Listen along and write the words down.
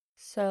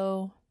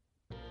So,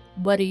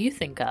 what do you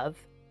think of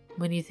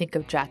when you think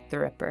of Jack the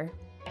Ripper?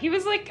 He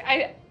was like,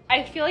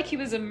 I feel like he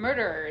was a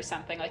murderer or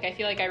something. Like, I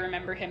feel like I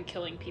remember him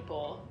killing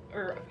people,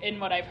 or in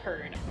what I've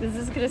heard. This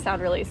is going to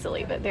sound really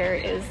silly, but there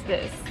is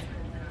this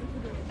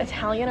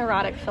Italian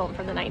erotic film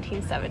from the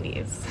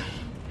 1970s.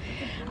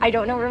 I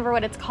don't remember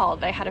what it's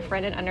called, but I had a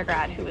friend in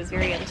undergrad who was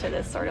very into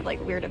this sort of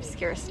like weird,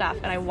 obscure stuff,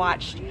 and I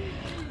watched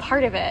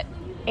part of it,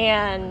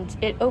 and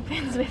it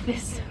opens with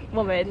this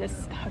woman,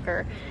 this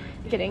hooker,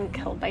 getting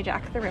killed by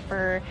Jack the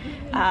Ripper,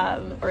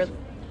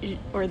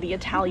 or the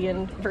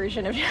Italian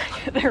version of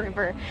Jack the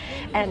Ripper,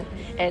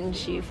 and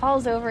she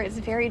falls over. It's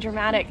very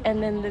dramatic,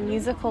 and then the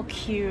musical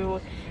cue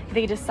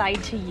they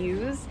decide to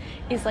use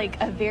is like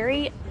a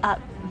very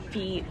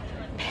upbeat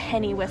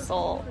penny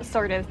whistle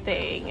sort of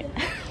thing.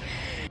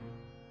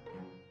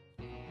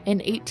 In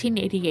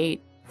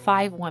 1888,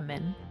 5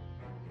 women,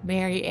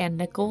 Mary Ann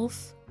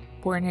Nichols,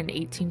 born in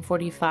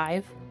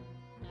 1845,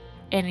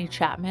 Annie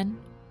Chapman,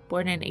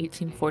 born in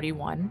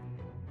 1841,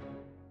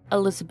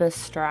 Elizabeth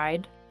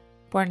Stride,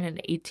 born in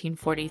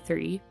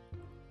 1843,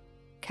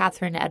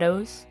 Catherine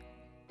Eddowes,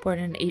 born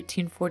in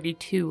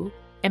 1842,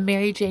 and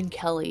Mary Jane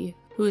Kelly,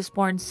 who was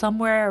born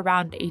somewhere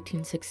around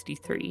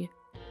 1863,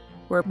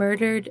 were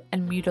murdered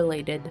and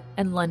mutilated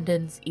in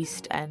London's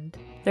East End.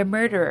 Their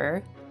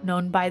murderer,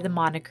 known by the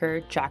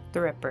moniker Jack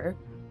the Ripper,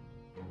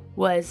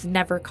 was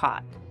never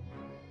caught.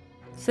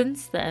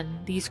 Since then,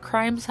 these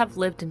crimes have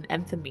lived in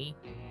infamy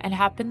and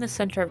have been the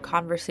center of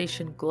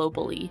conversation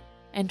globally.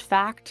 In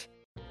fact,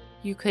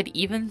 you could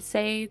even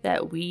say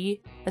that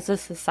we, as a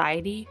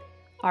society,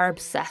 are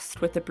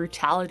obsessed with the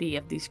brutality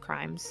of these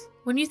crimes.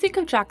 When you think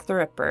of Jack the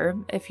Ripper,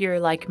 if you're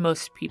like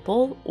most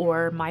people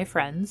or my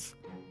friends,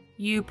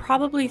 you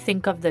probably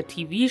think of the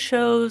TV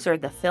shows or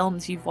the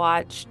films you've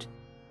watched,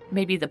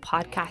 maybe the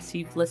podcasts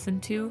you've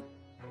listened to.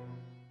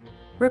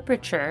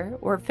 Ripperture,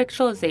 or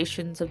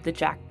fictionalizations of the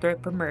Jack the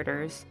Ripper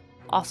murders,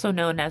 also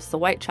known as the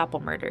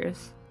Whitechapel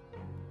murders,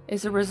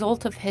 is a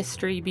result of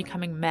history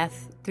becoming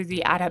myth through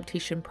the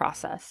adaptation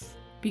process.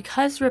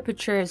 Because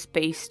Ripperture is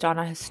based on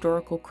a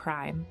historical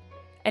crime,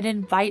 it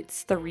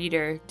invites the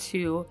reader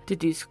to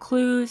deduce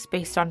clues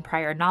based on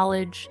prior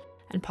knowledge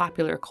and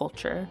popular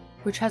culture,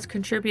 which has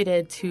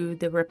contributed to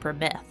the Ripper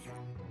myth.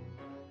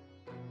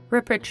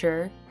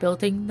 Ripperture,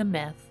 building the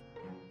myth,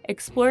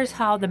 explores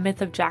how the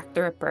myth of Jack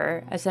the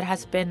Ripper, as it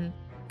has been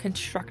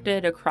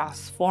constructed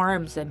across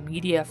forums and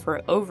media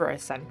for over a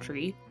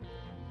century,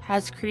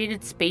 has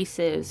created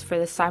spaces for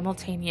the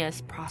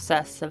simultaneous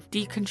process of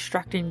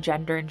deconstructing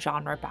gender and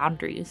genre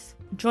boundaries.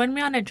 Join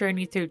me on a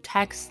journey through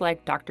texts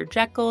like Dr.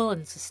 Jekyll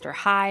and Sister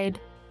Hyde.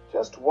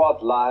 Just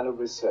what line of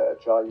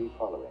research are you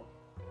following?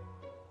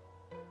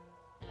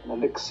 An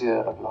elixir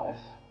of life?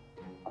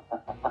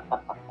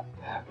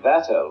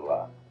 That old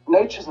one.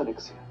 Nature's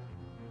elixir.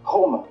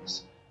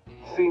 Hormones.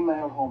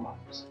 Female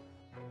hormones.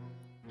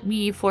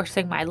 Me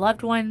forcing my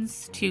loved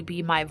ones to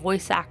be my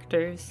voice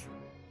actors.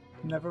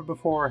 Never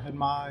before had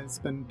my eyes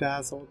been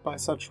dazzled by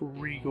such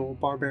regal,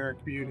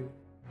 barbaric beauty.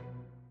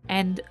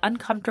 And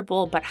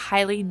uncomfortable but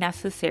highly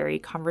necessary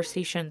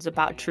conversations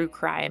about true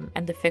crime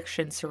and the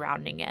fiction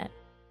surrounding it.